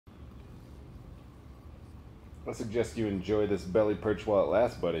I suggest you enjoy this belly perch while it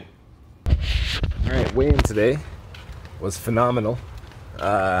lasts, buddy. Alright, weigh-in today was phenomenal.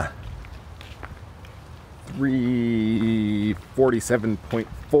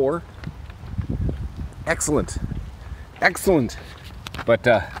 347.4. Excellent. Excellent. But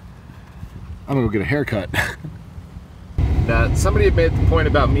I'm gonna go get a haircut. Somebody had made the point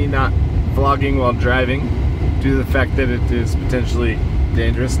about me not vlogging while driving due to the fact that it is potentially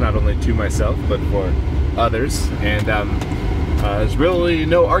dangerous, not only to myself, but for others. And there's really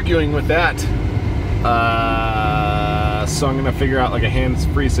no arguing with that. So I'm gonna figure out like a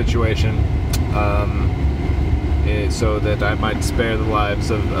hands-free situation so that I might spare the lives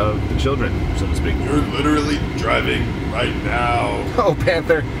of the children, so to speak. You're literally driving right now. Oh,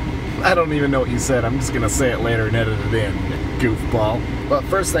 Panther, I don't even know what you said. I'm just gonna say it later and edit it in, goofball. But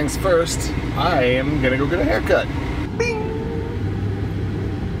first things first, I am gonna go get a haircut. Bing!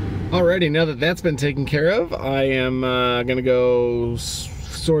 Alrighty, now that that's been taken care of, I am gonna go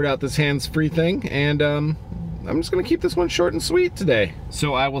sort out this hands-free thing, and I'm just gonna keep this one short and sweet today.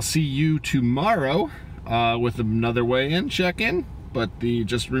 So I will see you tomorrow with another weigh-in check-in, but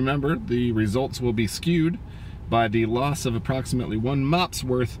just remember, the results will be skewed by the loss of approximately 1 mop's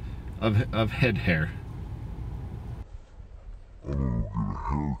worth of head hair. I'm gonna get a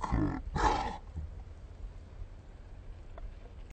haircut.